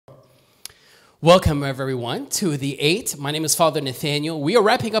Welcome, everyone, to The Eight. My name is Father Nathaniel. We are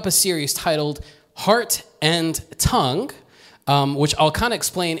wrapping up a series titled Heart and Tongue, which I'll kind of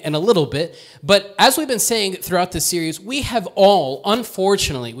explain in a little bit. But as we've been saying throughout this series, we have all,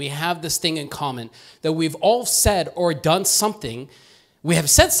 unfortunately, we have this thing in common that we've all said or done something. We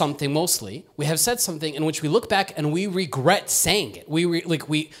have said something mostly. We have said something in which we look back and we regret saying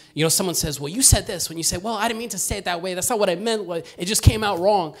it. Someone says, "Well, you said this." When you say, "Well, I didn't mean to say it that way. That's not what I meant. It just came out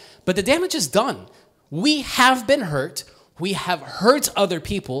wrong." But the damage is done. We have been hurt. We have hurt other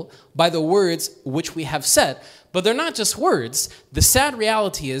people by the words which we have said. But they're not just words. The sad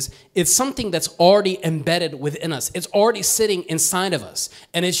reality is it's something that's already embedded within us. It's already sitting inside of us.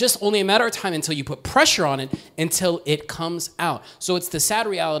 And it's just only a matter of time until you put pressure on it until it comes out. So it's the sad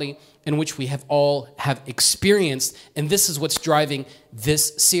reality in which we have all have experienced. And this is what's driving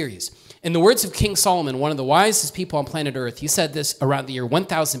this series. In the words of King Solomon, one of the wisest people on planet Earth, he said this around the year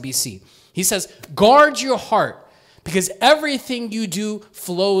 1000 BC. He says, "Guard your heart, because everything you do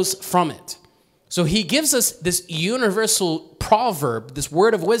flows from it." So he gives us this universal proverb, this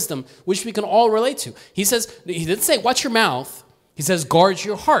word of wisdom, which we can all relate to. He says, he didn't say, watch your mouth. He says, guard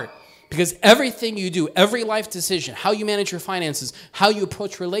your heart. Because everything you do, every life decision, how you manage your finances, how you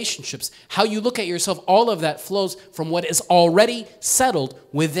approach relationships, how you look at yourself, all of that flows from what is already settled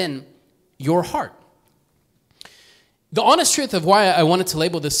within your heart. The honest truth of why I wanted to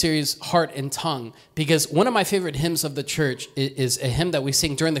label this series Heart and Tongue, because one of my favorite hymns of the church is a hymn that we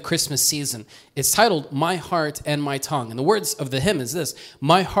sing during the Christmas season. It's titled, My Heart and My Tongue. And the words of the hymn is this: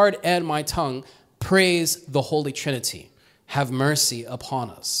 my heart and my tongue praise the Holy Trinity. Have mercy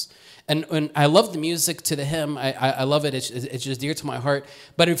upon us. And I love the music to the hymn. I love it. It's just dear to my heart.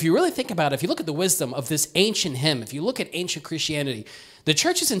 But if you really think about it, if you look at the wisdom of this ancient hymn, if you look at ancient Christianity, the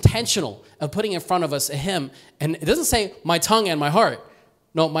church is intentional of putting in front of us a hymn. And it doesn't say my tongue and my heart.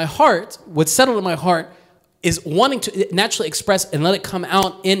 No, my heart, what's settled in my heart, is wanting to naturally express and let it come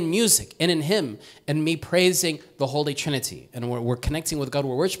out in music and in hymn and me praising the Holy Trinity. And we're connecting with God.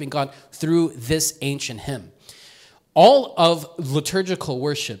 We're worshiping God through this ancient hymn. All of liturgical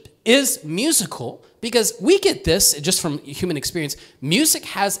worship is musical because we get this just from human experience. Music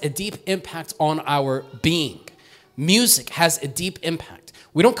has a deep impact on our being. Music has a deep impact.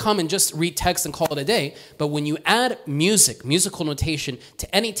 We don't come and just read text and call it a day, but when you add musical notation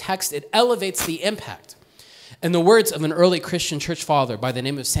to any text, it elevates the impact. In the words of an early Christian church father by the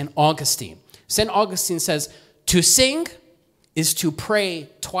name of St. Augustine says, to sing is to pray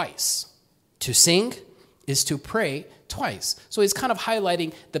twice. To sing is to pray twice. So he's kind of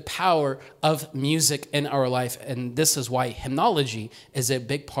highlighting the power of music in our life, and this is why hymnology is a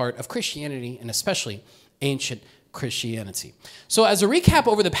big part of Christianity, and especially ancient Christianity. So as a recap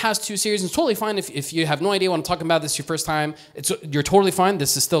over the past two series, it's totally fine if you have no idea what I'm talking about, this is your first time, you're totally fine.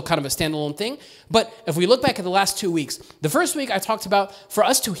 This is still kind of a standalone thing. But if we look back at the last 2 weeks, the first week I talked about for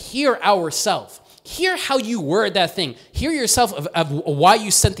us to hear ourselves. Hear how you word that thing. Hear yourself of why you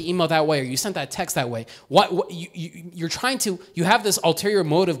sent the email that way or you sent that text that way. You're trying to, you have this ulterior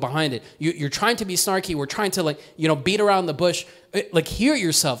motive behind it. You're trying to be snarky. We're trying to beat around the bush. Hear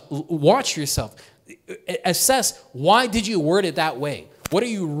yourself. Watch yourself. Assess, why did you word it that way? What are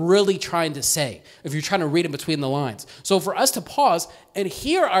you really trying to say if you're trying to read in between the lines? So for us to pause and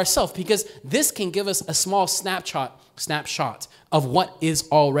hear ourselves, because this can give us a small snapshot of what is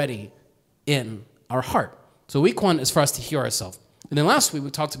already in our heart. So week one is for us to hear ourselves. And then last week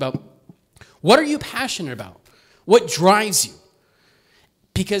we talked about, what are you passionate about? What drives you?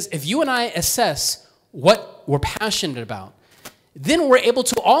 Because if you and I assess what we're passionate about, then we're able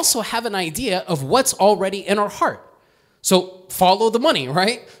to also have an idea of what's already in our heart. So follow the money,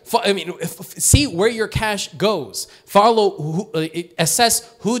 right? See where your cash goes.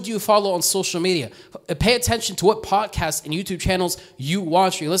 Assess who do you follow on social media. Pay attention to what podcasts and YouTube channels you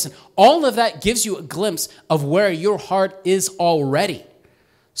watch or you listen. All of that gives you a glimpse of where your heart is already.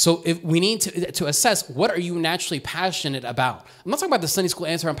 So if we need to assess, what are you naturally passionate about? I'm not talking about the Sunday school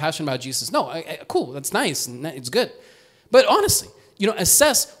answer, I'm passionate about Jesus. No, cool, that's nice, and it's good. But honestly,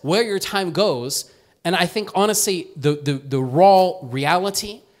 assess where your time goes. And I think, honestly, the raw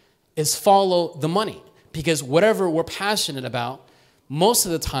reality is follow the money. Because whatever we're passionate about, most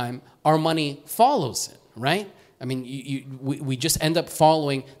of the time, our money follows it, right? I mean, we just end up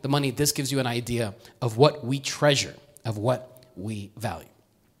following the money. This gives you an idea of what we treasure, of what we value.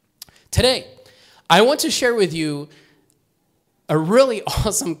 Today, I want to share with you a really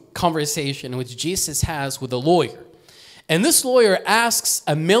awesome conversation which Jesus has with a lawyer. And this lawyer asks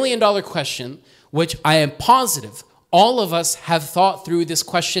 $1 million question, which I am positive all of us have thought through this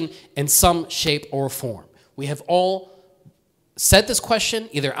question in some shape or form. We have all said this question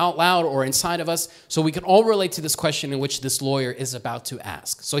either out loud or inside of us so we can all relate to this question in which this lawyer is about to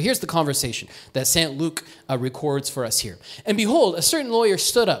ask. So here's the conversation that St. Luke records for us here. And behold, a certain lawyer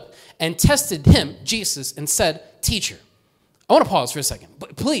stood up and tested him, Jesus, and said, "Teacher." I want to pause for a second,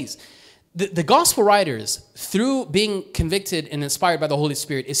 but please. The gospel writers, through being convicted and inspired by the Holy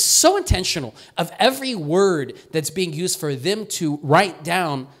Spirit, is so intentional of every word that's being used for them to write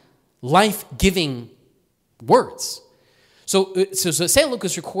down life-giving words. So St. Luke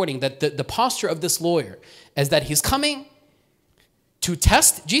is recording that the posture of this lawyer is that he's coming to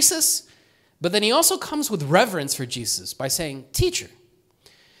test Jesus, but then he also comes with reverence for Jesus by saying, "Teacher."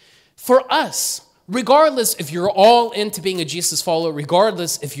 For us, regardless if you're all into being a Jesus follower,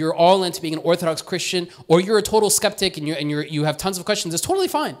 regardless if you're all into being an Orthodox Christian, or you're a total skeptic and you have tons of questions, it's totally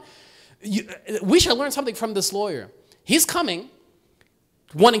fine. We should learn something from this lawyer. He's coming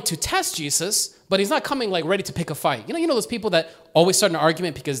wanting to test Jesus, but he's not coming like ready to pick a fight. You know those people that always start an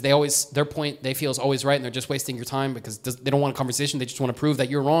argument because their point they feel is always right and they're just wasting your time because they don't want a conversation. They just want to prove that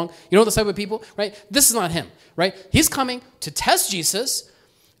you're wrong. You know those type of people, right? This is not him, right? He's coming to test Jesus.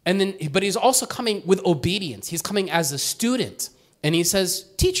 But he's also coming with obedience. He's coming as a student. And he says,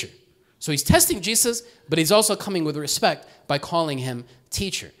 "Teacher." So he's testing Jesus, but he's also coming with respect by calling him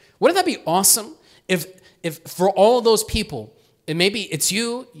teacher. Wouldn't that be awesome if for all those people, and maybe it's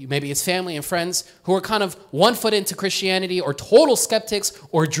you, maybe it's family and friends, who are kind of 1 foot into Christianity or total skeptics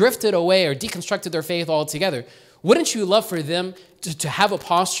or drifted away or deconstructed their faith altogether, wouldn't you love for them to have a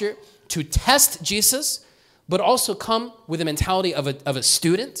posture to test Jesus, but also come with the mentality of a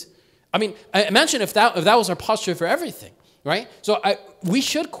student? I mean, imagine if that was our posture for everything, right? So we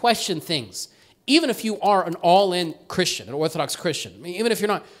should question things, even if you are an all-in Christian, an Orthodox Christian. I mean, even if you're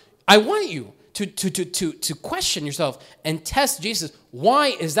not, I want you to question yourself and test Jesus. Why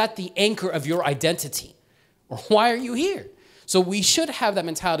is that the anchor of your identity? Or why are you here? So we should have that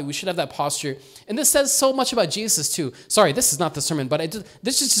mentality. We should have that posture. And this says so much about Jesus too. Sorry, this is not the sermon, but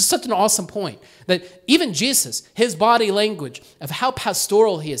this is just such an awesome point. That even Jesus, his body language of how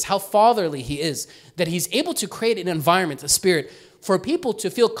pastoral he is, how fatherly he is, that he's able to create an environment, a spirit, for people to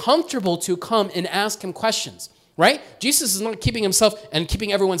feel comfortable to come and ask him questions. Right? Jesus is not keeping himself and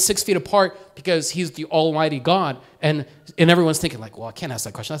keeping everyone 6 feet apart because he's the almighty God. And everyone's thinking like, well, I can't ask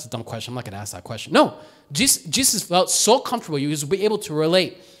that question. That's a dumb question. I'm not going to ask that question. No, Jesus felt so comfortable. He was able to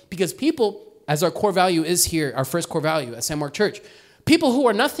relate because people, as our core value is here, our first core value at St. Mark Church, people who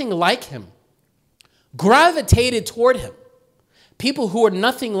are nothing like him gravitated toward him. People who are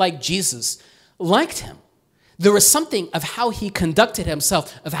nothing like Jesus liked him. There was something of how he conducted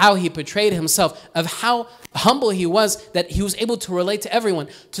himself, of how he portrayed himself, of how humble he was, that he was able to relate to everyone,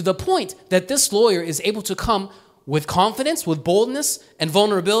 to the point that this lawyer is able to come with confidence, with boldness and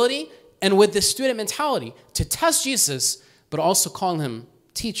vulnerability, and with this student mentality to test Jesus, but also call him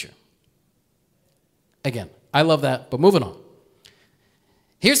teacher. Again, I love that, but moving on.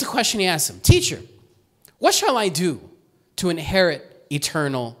 Here's the question he asks him. "Teacher, what shall I do to inherit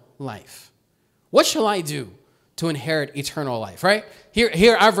eternal life?" What shall I do to inherit eternal life, right?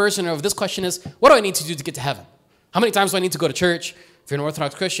 Here, our version of this question is, what do I need to do to get to heaven? How many times do I need to go to church? If you're an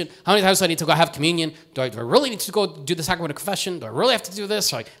Orthodox Christian, how many times do I need to go have communion? Do I really need to go do the sacrament of confession? Do I really have to do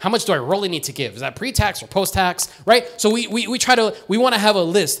this? Like, how much do I really need to give? Is that pre-tax or post-tax, right? So we want to have a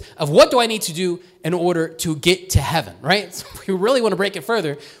list of what do I need to do in order to get to heaven, right? So if we really want to break it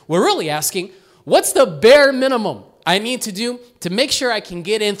further, we're really asking, what's the bare minimum I need to do to make sure I can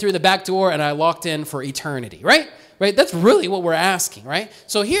get in through the back door and I locked in for eternity, right? Right? That's really what we're asking, right?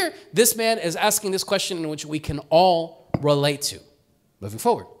 So here, this man is asking this question in which we can all relate to. Moving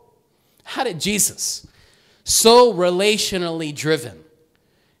forward, how did Jesus, so relationally driven,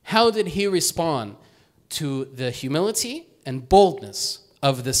 how did he respond to the humility and boldness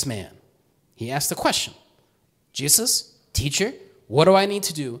of this man? He asked the question, "Jesus, teacher, what do I need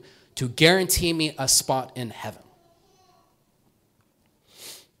to do to guarantee me a spot in heaven?"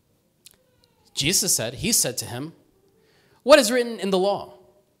 Jesus said, he said to him, "What is written in the law?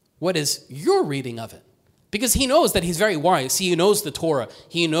 What is your reading of it?" Because he knows that he's very wise. He knows the Torah.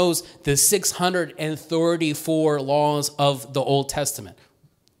 He knows the 634 laws of the Old Testament.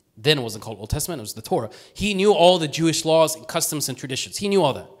 Then it wasn't called Old Testament, it was the Torah. He knew all the Jewish laws and customs and traditions. He knew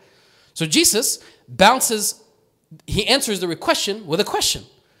all that. So Jesus he answers the question with a question.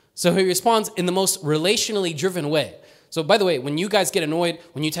 So he responds in the most relationally driven way. So by the way, when you guys get annoyed,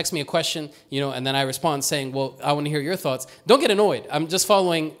 when you text me a question, and then I respond saying, well, I want to hear your thoughts, don't get annoyed. I'm just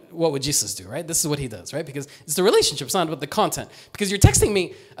following what would Jesus do, right? This is what he does, right? Because it's the relationship, it's not about the content. Because you're texting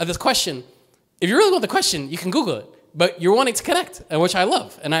me this question. If you really want the question, you can Google it. but you're wanting to connect, which I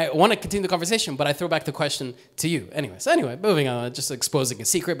love. And I want to continue the conversation, but I throw back the question to you. Anyway, moving on, just exposing a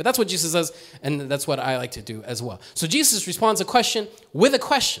secret. But that's what Jesus does, and that's what I like to do as well. So Jesus responds a question with a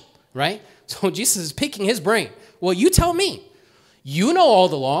question, right? So Jesus is picking his brain. Well, you tell me. You know all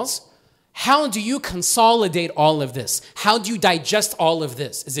the laws. How do you consolidate all of this? How do you digest all of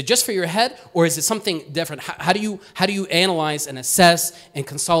this? Is it just for your head, or is it something different? How do you analyze and assess and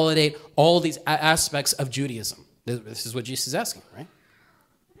consolidate all these aspects of Judaism? This is what Jesus is asking, right?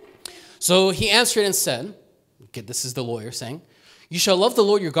 So he answered and said, okay, this is the lawyer saying, you shall love the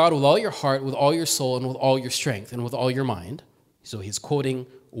Lord your God with all your heart, with all your soul, and with all your strength, and with all your mind. So he's quoting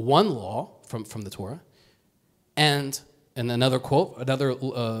one law from the Torah, and another quote, another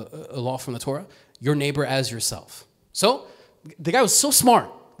law from the Torah, your neighbor as yourself. So the guy was so smart.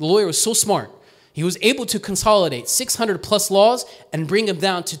 The lawyer was so smart. He was able to consolidate 600 plus laws and bring them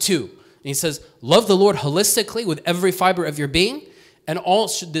down to 2. And he says, love the Lord holistically with every fiber of your being, and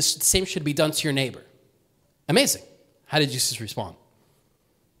this same should be done to your neighbor. Amazing. How did Jesus respond?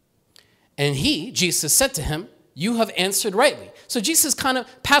 And Jesus said to him, you have answered rightly. So Jesus kind of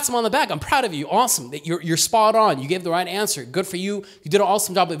pats him on the back. I'm proud of you. Awesome. That you're spot on. You gave the right answer. Good for you. You did an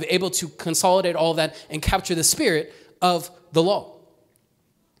awesome job of being able to consolidate all of that and capture the spirit of the law.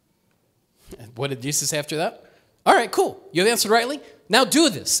 And what did Jesus say after that? All right, cool. You have answered rightly. Now do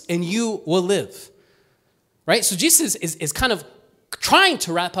this and you will live. Right? So Jesus is kind of trying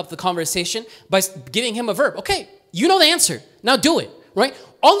to wrap up the conversation by giving him a verb. Okay, you know the answer. Now do it. Right?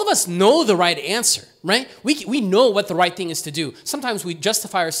 All of us know the right answer, right? We know what the right thing is to do. Sometimes we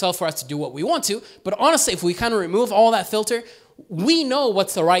justify ourselves for us to do what we want to, but honestly, if we kind of remove all that filter, we know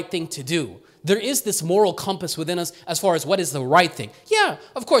what's the right thing to do. There is this moral compass within us as far as what is the right thing. Yeah,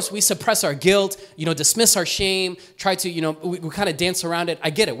 of course, we suppress our guilt, dismiss our shame, try to, we kind of dance around it. I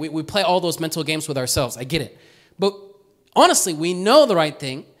get it. We play all those mental games with ourselves. I get it. But honestly, we know the right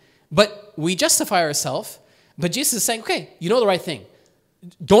thing, but we justify ourselves. But Jesus is saying, okay, you know the right thing.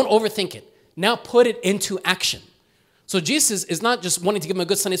 Don't overthink it. Now put it into action. So Jesus is not just wanting to give him a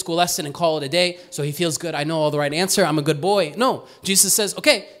good Sunday school lesson and call it a day so he feels good. I know all the right answer. I'm a good boy. No, Jesus says,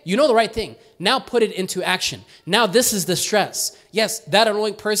 okay, you know the right thing. Now put it into action. Now this is the stress. Yes, that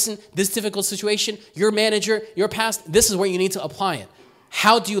annoying person, this difficult situation, your manager, your past, this is where you need to apply it.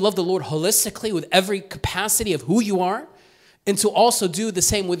 How do you love the Lord holistically with every capacity of who you are? And to also do the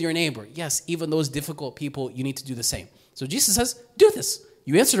same with your neighbor. Yes, even those difficult people, you need to do the same. So Jesus says, do this.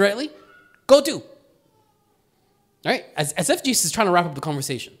 You answered rightly. Go do. All right? As if Jesus is trying to wrap up the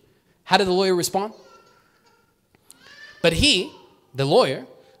conversation. How did the lawyer respond? But he, the lawyer,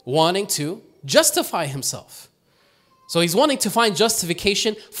 wanting to justify himself. So he's wanting to find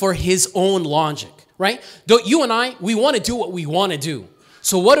justification for his own logic, right? Though you and I, we want to do what we want to do.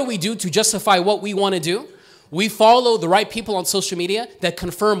 So what do we do to justify what we want to do? We follow the right people on social media that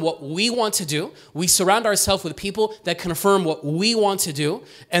confirm what we want to do. We surround ourselves with people that confirm what we want to do.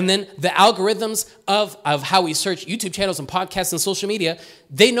 And then the algorithms of how we search YouTube channels and podcasts and social media,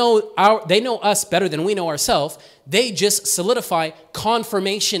 they know us better than we know ourselves. They just solidify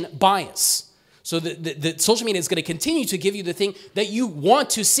confirmation bias. So the social media is going to continue to give you the thing that you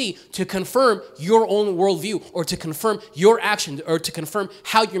want to see to confirm your own worldview, or to confirm your actions, or to confirm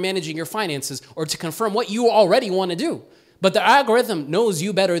how you're managing your finances, or to confirm what you already want to do. But the algorithm knows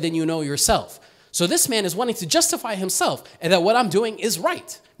you better than you know yourself. So this man is wanting to justify himself and that what I'm doing is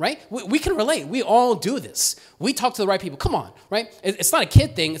right? We can relate. We all do this. We talk to the right people. Come on, right? It's not a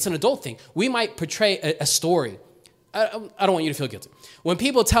kid thing. It's an adult thing. We might portray a story. I don't want you to feel guilty. When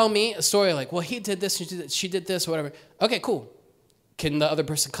people tell me a story like, well, he did this, she did this, or whatever. Okay, cool. Can the other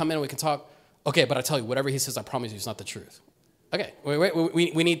person come in and we can talk? Okay, but I tell you, whatever he says, I promise you it's not the truth. Okay,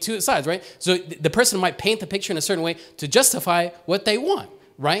 we need two sides, right? So the person might paint the picture in a certain way to justify what they want,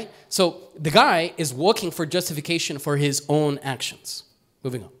 right? So the guy is looking for justification for his own actions.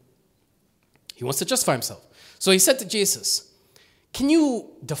 Moving on. He wants to justify himself. So he said to Jesus, can you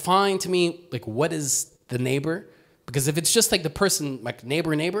define to me, like, what is the neighbor? Because if it's just like the person, like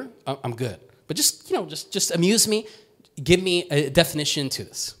neighbor, I'm good. But just amuse me. Give me a definition to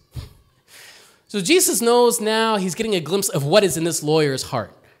this. So Jesus knows now, he's getting a glimpse of what is in this lawyer's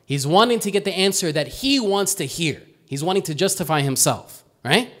heart. He's wanting to get the answer that he wants to hear. He's wanting to justify himself,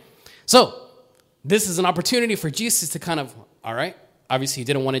 right? So this is an opportunity for Jesus to kind of, all right, obviously he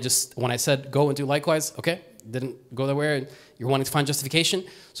didn't want to just, when I said go and do likewise, okay, didn't go that way, and you're wanting to find justification.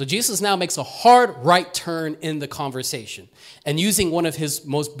 So Jesus now makes a hard right turn in the conversation, and using one of his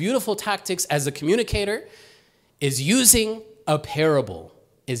most beautiful tactics as a communicator is using a parable,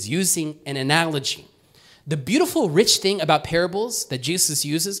 is using an analogy. The beautiful, rich thing about parables that Jesus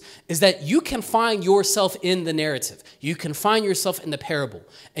uses is that you can find yourself in the narrative. You can find yourself in the parable.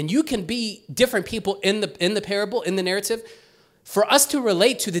 And you can be different people in the parable, in the narrative, for us to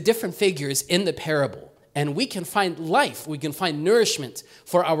relate to the different figures in the parable. And we can find life, we can find nourishment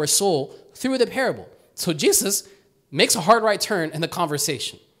for our soul through the parable. So Jesus makes a hard right turn in the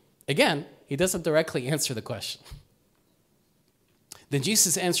conversation. Again, he doesn't directly answer the question. Then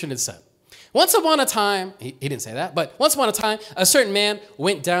Jesus answered and said, once upon a time, he didn't say that, but once upon a time, a certain man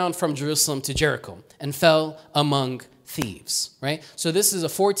went down from Jerusalem to Jericho and fell among thieves, right? So this is a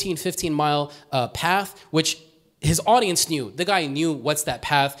 14, 15-mile path, which his audience knew. The guy knew what's that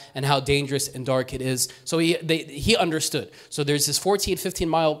path and how dangerous and dark it is. So he understood. So there's this 14,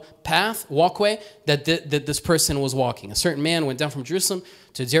 15-mile path, walkway, that this person was walking. A certain man went down from Jerusalem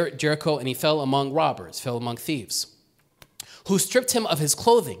to Jericho, and he fell among robbers, fell among thieves, who stripped him of his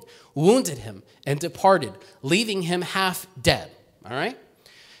clothing, wounded him, and departed, leaving him half dead. All right?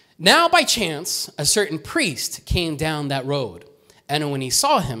 Now, by chance, a certain priest came down that road, and when he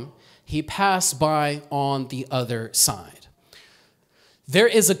saw him, he passed by on the other side. There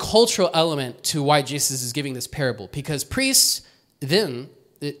is a cultural element to why Jesus is giving this parable, because priests then,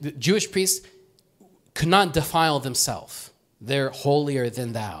 the Jewish priests, could not defile themselves. They're holier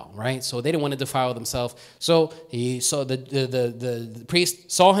than thou, right? So they didn't want to defile themselves. So he saw the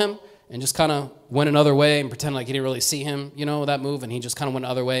priest saw him and just kind of went another way and pretended like he didn't really see him, that move, and he just kind of went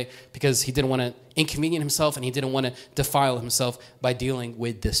another way because he didn't want to inconvenience himself and he didn't want to defile himself by dealing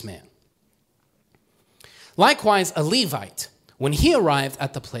with this man. Likewise, a Levite, when he arrived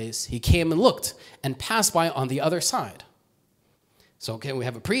at the place, he came and looked and passed by on the other side. So, okay, we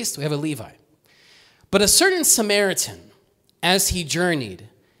have a priest, we have a Levite. But a certain Samaritan, as he journeyed,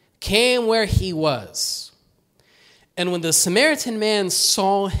 came where he was. And when the Samaritan man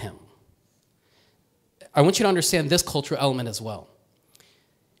saw him, I want you to understand this cultural element as well.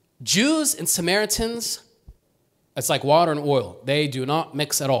 Jews and Samaritans, it's like water and oil. They do not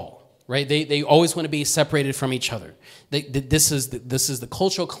mix at all, right? They always want to be separated from each other. This is the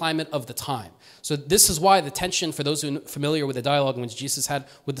cultural climate of the time. So this is why the tension, for those who are familiar with the dialogue which Jesus had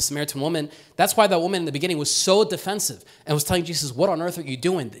with the Samaritan woman, that's why that woman in the beginning was so defensive and was telling Jesus, what on earth are you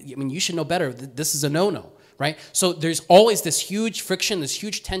doing? I mean, you should know better. This is a no-no, right? So there's always this huge friction, this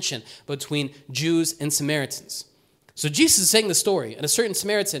huge tension between Jews and Samaritans. So Jesus is saying the story, and a certain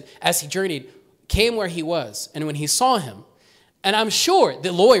Samaritan, as he journeyed, came where he was, and when he saw him, and I'm sure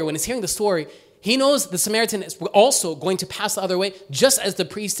the lawyer, when he's hearing the story, he knows the Samaritan is also going to pass the other way, just as the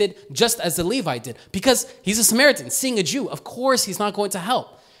priest did, just as the Levite did. Because he's a Samaritan, seeing a Jew, of course he's not going to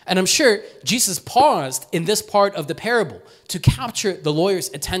help. And I'm sure Jesus paused in this part of the parable to capture the lawyer's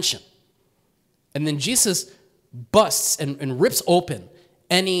attention. And then Jesus busts and rips open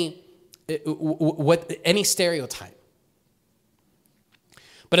any stereotype.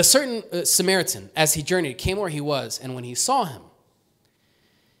 But a certain Samaritan, as he journeyed, came where he was, and when he saw him,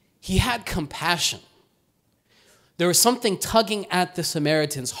 he had compassion. There was something tugging at the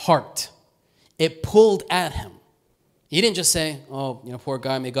Samaritan's heart. It pulled at him. He didn't just say, oh, poor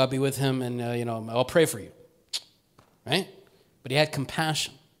guy, may God be with him, and, I'll pray for you. Right? But he had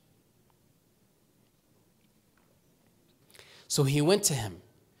compassion. So he went to him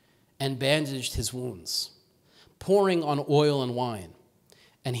and bandaged his wounds, pouring on oil and wine.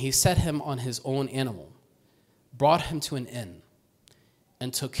 And he set him on his own animal, brought him to an inn,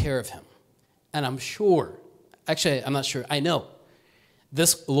 and took care of him. And I'm not sure, I know,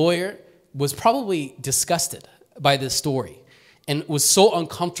 this lawyer was probably disgusted by this story and was so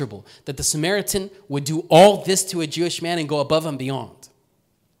uncomfortable that the Samaritan would do all this to a Jewish man and go above and beyond.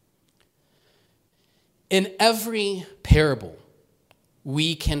 In every parable,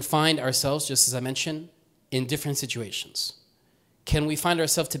 we can find ourselves, just as I mentioned, in different situations. Can we find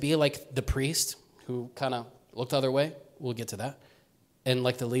ourselves to be like the priest who kind of looked the other way? We'll get to that. And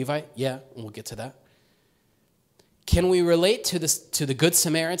like the Levite? Yeah, we'll get to that. Can we relate to the Good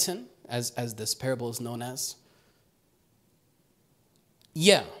Samaritan, as this parable is known as?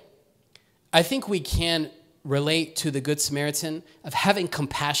 Yeah. I think we can relate to the Good Samaritan of having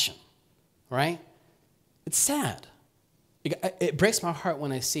compassion, right? It's sad. It breaks my heart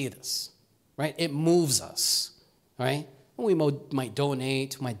when I see this, right? It moves us, right? We might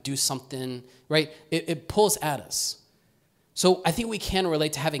donate, we might do something, right? It pulls at us. So I think we can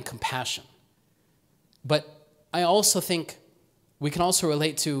relate to having compassion. But I also think we can also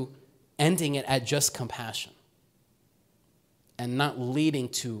relate to ending it at just compassion and not leading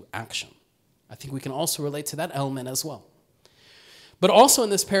to action. I think we can also relate to that element as well. But also in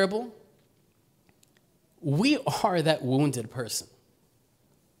this parable, we are that wounded person.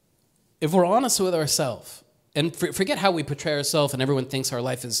 if we're honest with ourselves, and forget how we portray ourselves and everyone thinks our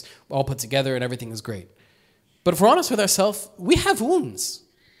life is all put together and everything is great. But if we're honest with ourselves, we have wounds.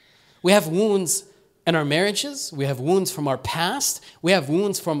 We have wounds in our marriages. We have wounds from our past. We have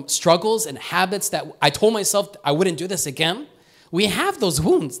wounds from struggles and habits that I told myself I wouldn't do this again. We have those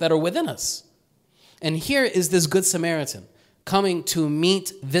wounds that are within us. And here is this Good Samaritan coming to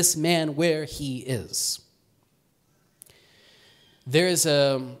meet this man where he is. There is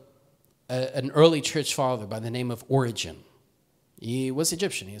an early church father by the name of Origen. He was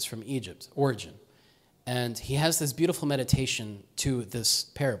Egyptian. He is from Egypt, Origen. And he has this beautiful meditation to this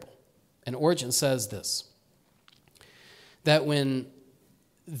parable. And Origen says this, that when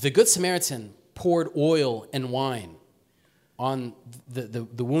the Good Samaritan poured oil and wine on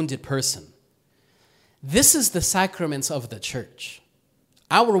the wounded person, this is the sacraments of the church,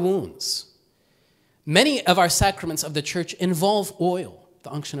 our wounds. Many of our sacraments of the church involve oil,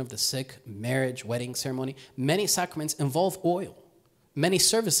 the unction of the sick, marriage, wedding ceremony. Many sacraments involve oil. Many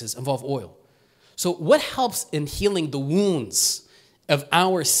services involve oil. So what helps in healing the wounds of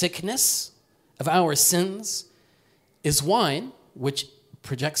our sickness, of our sins, is wine, which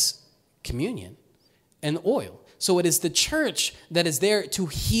projects communion, and oil. So it is the church that is there to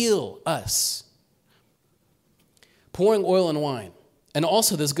heal us. Pouring oil and wine. And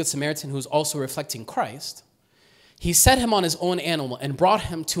also this Good Samaritan, who's also reflecting Christ, he set him on his own animal and brought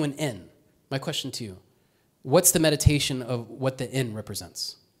him to an inn. My question to you, what's the meditation of what the inn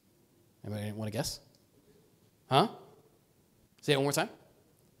represents? Anybody want to guess? Huh? Say it one more time.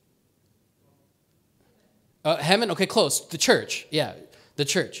 Heaven? Okay, close. The church. Yeah, the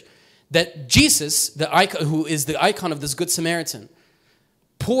church. That Jesus, the icon, who is the icon of this Good Samaritan,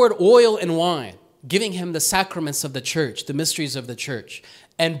 poured oil and wine, giving him the sacraments of the church, the mysteries of the church,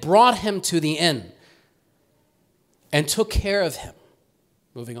 and brought him to the inn and took care of him.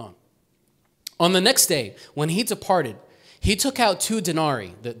 Moving on. On the next day, when he departed, he took out 2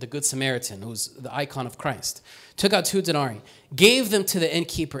 denarii, the Good Samaritan, who's the icon of Christ, took out 2 denarii, gave them to the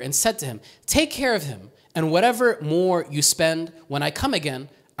innkeeper, and said to him, "Take care of him, and whatever more you spend, when I come again,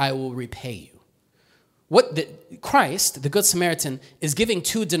 I will repay you." Christ, the Good Samaritan, is giving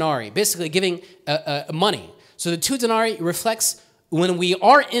 2 denarii, basically giving money. So the 2 denarii reflects when we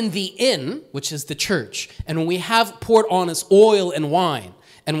are in the inn, which is the church, and when we have poured on us oil and wine,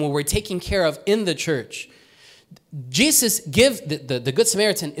 and when we're taken care of in the church, Jesus the Good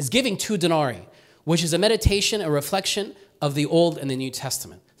Samaritan is giving 2 denarii, which is a meditation, a reflection of the Old and the New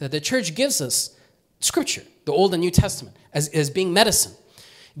Testament. That the church gives us Scripture, the Old and New Testament, as being medicine.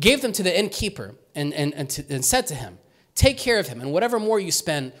 Gave them to the innkeeper and said to him, "Take care of him, and whatever more you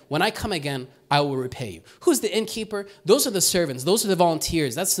spend, when I come again, I will repay you." Who's the innkeeper? Those are the servants. Those are the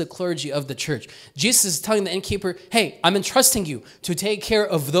volunteers. That's the clergy of the church. Jesus is telling the innkeeper, "Hey, I'm entrusting you to take care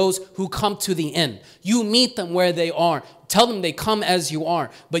of those who come to the inn. You meet them where they are. Tell them they come as you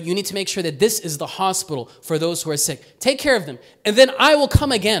are, but you need to make sure that this is the hospital for those who are sick. Take care of them, and then I will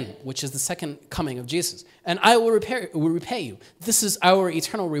come again," which is the second coming of Jesus, "and I will repay you." This is our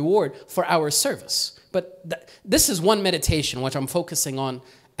eternal reward for our service. But this is one meditation which I'm focusing on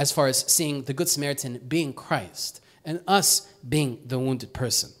as far as seeing the Good Samaritan being Christ and us being the wounded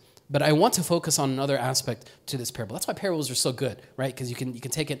person. But I want to focus on another aspect to this parable. That's why parables are so good, right? Because you can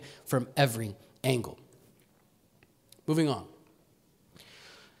take it from every angle. Moving on.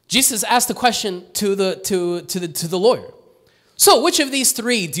 Jesus asked the question to the lawyer. "So which of these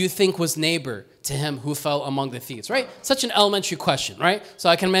 3 do you think was neighbor to him who fell among the thieves?" Right? Such an elementary question, right? So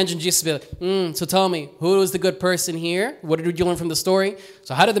I can imagine Jesus be like, "So tell me, who was the good person here? What did you learn from the story?"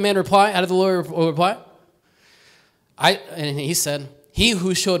 So how did the man reply? How did the lawyer reply? And he said, "He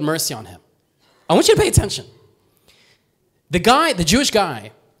who showed mercy on him." I want you to pay attention. The Jewish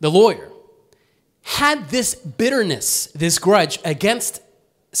guy, the lawyer, had this bitterness, this grudge against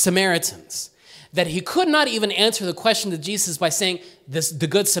Samaritans, that he could not even answer the question to Jesus by saying, the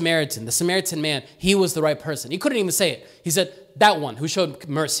Good Samaritan, the Samaritan man, he was the right person. He couldn't even say it. He said, that one who showed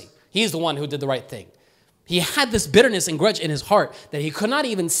mercy. He's the one who did the right thing. He had this bitterness and grudge in his heart that he could not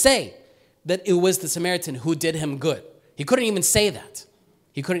even say that it was the Samaritan who did him good. He couldn't even say that.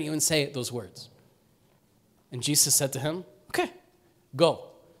 He couldn't even say those words. And Jesus said to him, "Okay, go.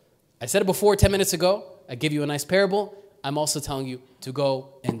 I said it before 10 minutes ago. I give you a nice parable. I'm also telling you to go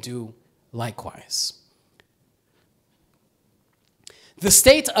and do likewise." The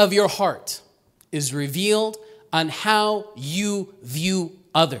state of your heart is revealed on how you view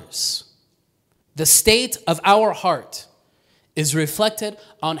others. The state of our heart is reflected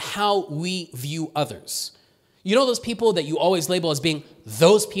on how we view others. You know those people that you always label as being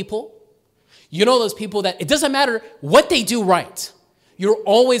those people? You know those people that it doesn't matter what they do right. You're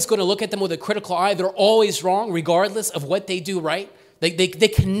always going to look at them with a critical eye. They're always wrong, regardless of what they do right. They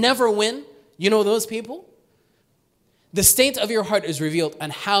can never win. You know those people? The state of your heart is revealed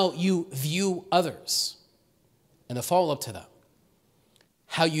on how you view others. And the follow-up to that,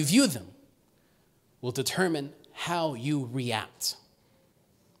 how you view them will determine how you react.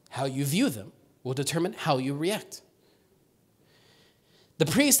 How you view them will determine how you react. The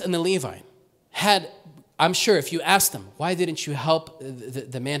priest and the Levite had, I'm sure if you asked them, why didn't you help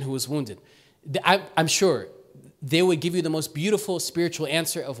the man who was wounded? I'm sure they would give you the most beautiful spiritual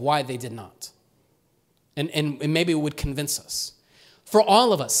answer of why they did not. And maybe it would convince us. For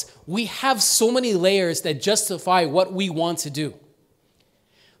all of us, we have so many layers that justify what we want to do.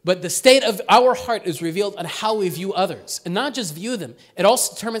 But the state of our heart is revealed on how we view others. And not just view them, it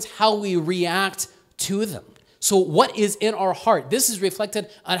also determines how we react to them. So what is in our heart? This is reflected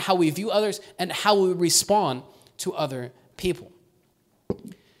on how we view others and how we respond to other people.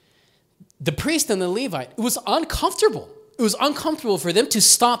 The priest and the Levite, it was uncomfortable. It was uncomfortable for them to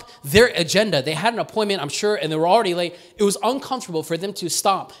stop their agenda. They had an appointment, I'm sure, and they were already late. It was uncomfortable for them to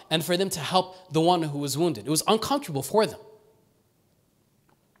stop and for them to help the one who was wounded. It was uncomfortable for them.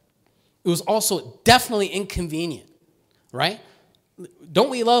 It was also definitely inconvenient, right? Don't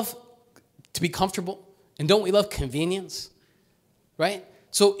we love to be comfortable? And don't we love convenience, right?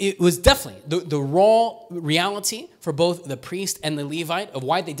 So it was definitely the raw reality for both the priest and the Levite of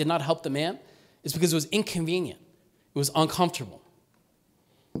why they did not help the man is because it was inconvenient. It was uncomfortable.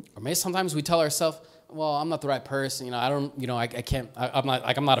 Or maybe sometimes we tell ourselves, well, I'm not the right person. I'm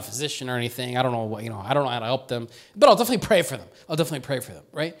not a physician or anything. I don't know I don't know how to help them, but I'll definitely pray for them.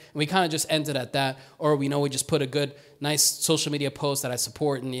 Right? And we kind of just ended at that. Or we just put a good, nice social media post that I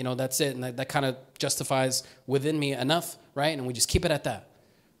support and, that's it. And that kind of justifies within me enough, right? And we just keep it at that,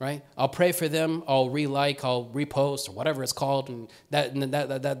 right? I'll pray for them. I'll I'll repost or whatever it's called. And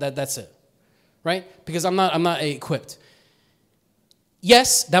that's it, right? Because I'm not equipped.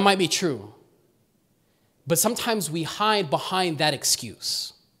 Yes, that might be true. But sometimes we hide behind that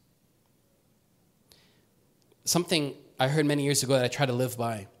excuse. Something I heard many years ago that I try to live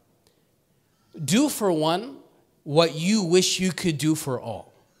by. Do for one what you wish you could do for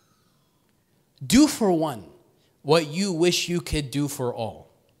all. Do for one what you wish you could do for all.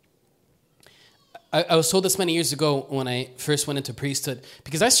 I was told this many years ago when I first went into priesthood,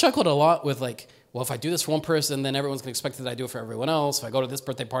 because I struggled a lot with well, if I do this for one person, then everyone's going to expect that I do it for everyone else. If I go to this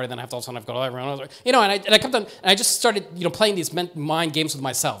birthday party, then I have to also have to go to everyone else. And I kept on, and I just started, playing these mind games with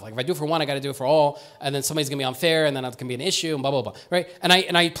myself. Like if I do it for one, I got to do it for all, and then somebody's going to be unfair, and then it's going to be an issue, and blah, blah, blah, right? And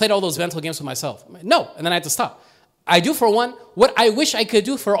I played all those mental games with myself. No, and then I had to stop. I do for one what I wish I could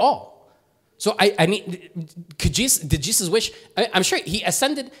do for all. So did Jesus wish? I'm sure he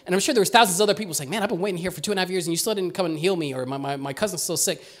ascended, and I'm sure there was thousands of other people saying, "Man, I've been waiting here for 2.5 years, and you still didn't come and heal me," or my cousin's still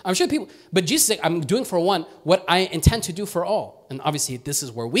sick. I'm sure people, but Jesus said, "I'm doing for one what I intend to do for all." And obviously, this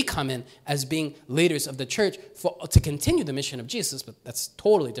is where we come in as being leaders of the church to continue the mission of Jesus. But that's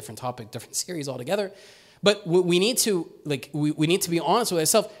totally different topic, different series altogether. But we need to we need to be honest with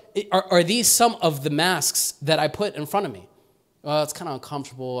ourselves. Are these some of the masks that I put in front of me? Well, it's kind of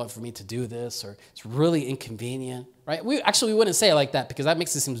uncomfortable for me to do this, or it's really inconvenient, right? We wouldn't say it like that because that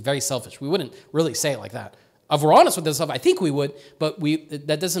makes it seem very selfish. We wouldn't really say it like that. If we're honest with ourselves, I think we would, but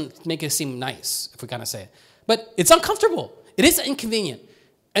that doesn't make it seem nice if we kind of say it. But it's uncomfortable. It is inconvenient.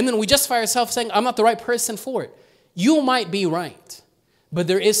 And then we justify ourselves saying, I'm not the right person for it. You might be right, but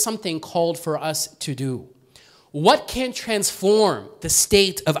there is something called for us to do. What can transform the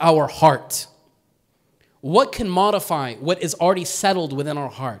state of our heart? What can modify what is already settled within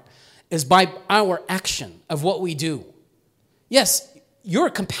our heart is by our action of what we do. Yes, you're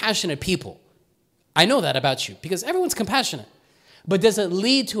a compassionate people. I know that about you because everyone's compassionate. But does it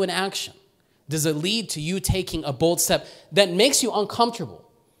lead to an action? Does it lead to you taking a bold step that makes you uncomfortable,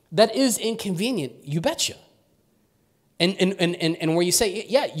 that is inconvenient? You betcha. And where you say,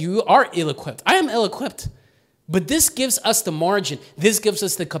 yeah, you are ill-equipped. I am ill-equipped. But this gives us the margin. This gives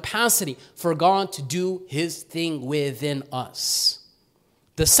us the capacity for God to do his thing within us.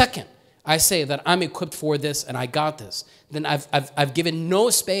 The second I say that I'm equipped for this and I got this, then I've given no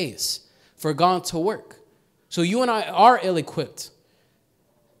space for God to work. So you and I are ill-equipped.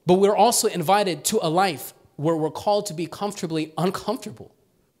 But we're also invited to a life where we're called to be comfortably uncomfortable.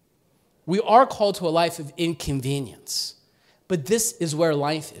 We are called to a life of inconvenience. But this is where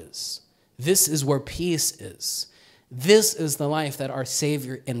life is. This is where peace is. This is the life that our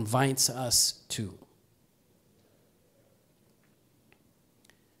Savior invites us to.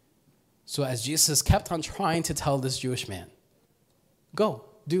 So as Jesus kept on trying to tell this Jewish man, go,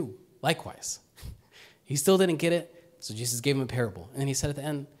 do likewise. He still didn't get it. So Jesus gave him a parable. And then he said at the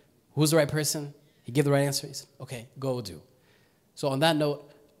end, who's the right person? He gave the right answer. He said, okay, go do. So on that note,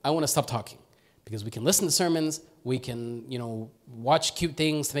 I want to stop talking because we can listen to sermons. We can, watch cute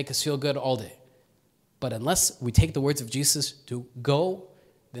things to make us feel good all day. But unless we take the words of Jesus to go,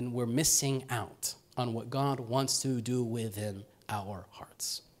 then we're missing out on what God wants to do within our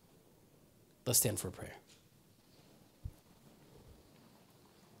hearts. Let's stand for prayer.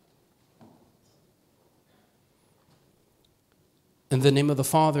 In the name of the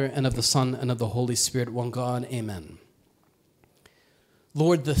Father, and of the Son, and of the Holy Spirit, one God, amen.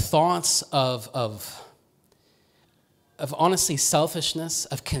 Lord, the thoughts of honestly selfishness,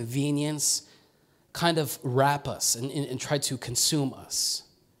 of convenience, kind of wrap us and try to consume us.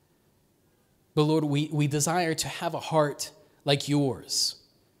 But Lord, we desire to have a heart like yours.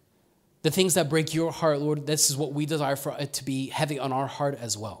 The things that break your heart, Lord, this is what we desire for it to be heavy on our heart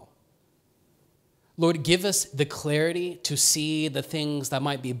as well. Lord, give us the clarity to see the things that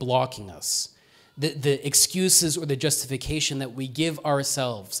might be blocking us, the excuses or the justification that we give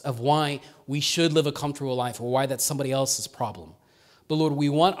ourselves of why we should live a comfortable life or why that's somebody else's problem. But Lord, we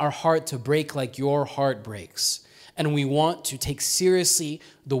want our heart to break like your heart breaks. And we want to take seriously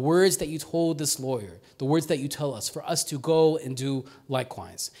the words that you told this lawyer, the words that you tell us, for us to go and do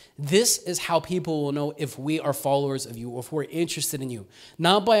likewise. This is how people will know if we are followers of you or if we're interested in you,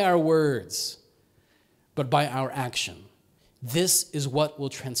 not by our words, but by our action. This is what will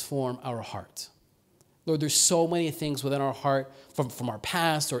transform our heart. Lord, there's so many things within our heart from our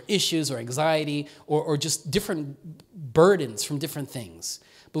past or issues or anxiety or just different burdens from different things.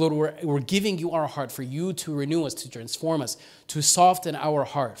 But Lord, we're giving you our heart for you to renew us, to transform us, to soften our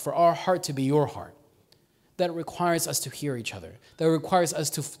heart, for our heart to be your heart. That requires us to hear each other. That requires us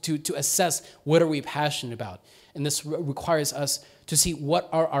to assess what are we passionate about. And this requires us to see what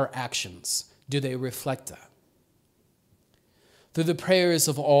are our actions. Do they reflect that? Through the prayers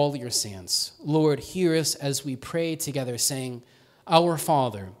of all your saints, Lord, hear us as we pray together, saying, Our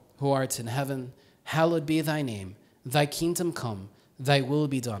Father, who art in heaven, hallowed be thy name. Thy kingdom come, thy will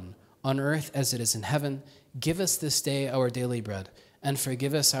be done, on earth as it is in heaven. Give us this day our daily bread, and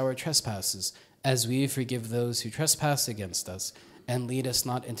forgive us our trespasses, as we forgive those who trespass against us. And lead us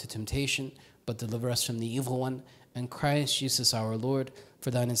not into temptation, but deliver us from the evil one. And Christ Jesus our Lord, for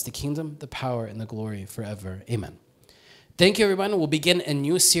thine is the kingdom, the power, and the glory forever. Amen. Thank you, everyone. We'll begin a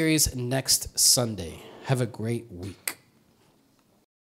new series next Sunday. Have a great week.